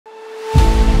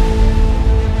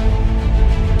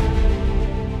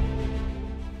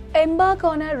embark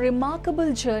on a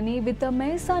remarkable journey with the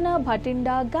Mehsana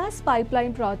Bhatinda gas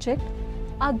pipeline project,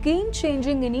 a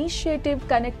game-changing initiative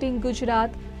connecting Gujarat,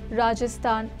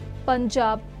 Rajasthan,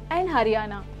 Punjab and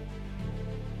Haryana.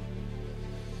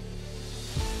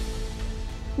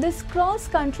 This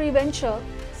cross-country venture,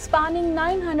 spanning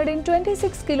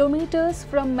 926 kilometers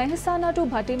from Mehsana to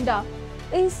Bhatinda,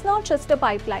 is not just a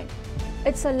pipeline.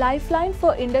 It's a lifeline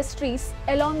for industries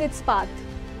along its path.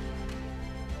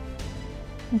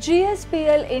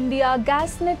 GSPL India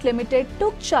Gasnet Limited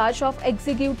took charge of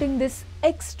executing this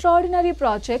extraordinary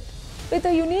project with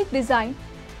a unique design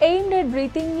aimed at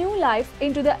breathing new life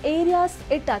into the areas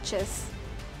it touches.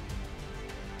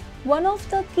 One of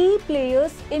the key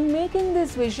players in making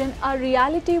this vision a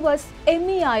reality was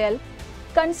MEIL,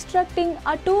 constructing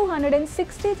a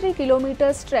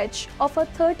 263-kilometer stretch of a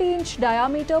 30-inch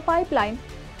diameter pipeline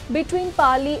between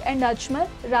Pali and Ajmer,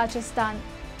 Rajasthan.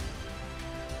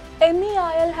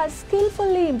 MEIL has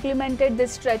skillfully implemented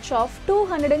this stretch of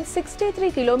 263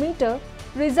 km,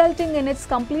 resulting in its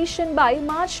completion by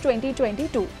March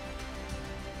 2022.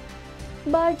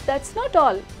 But that's not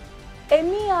all.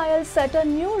 MEIL set a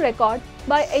new record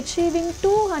by achieving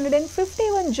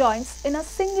 251 joints in a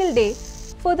single day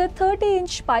for the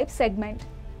 30-inch pipe segment.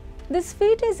 This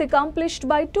feat is accomplished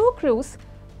by 2 crews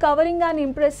covering an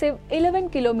impressive 11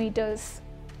 kilometers.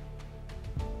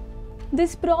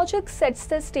 This project sets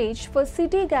the stage for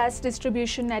city gas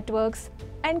distribution networks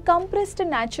and compressed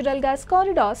natural gas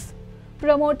corridors,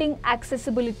 promoting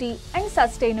accessibility and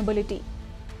sustainability.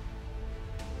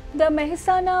 The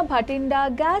Mehsana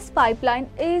Bhatinda gas pipeline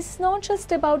is not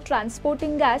just about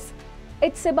transporting gas,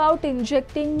 it's about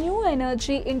injecting new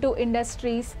energy into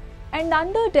industries and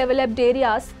underdeveloped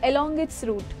areas along its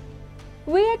route.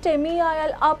 We at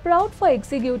MEIL are proud for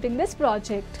executing this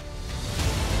project.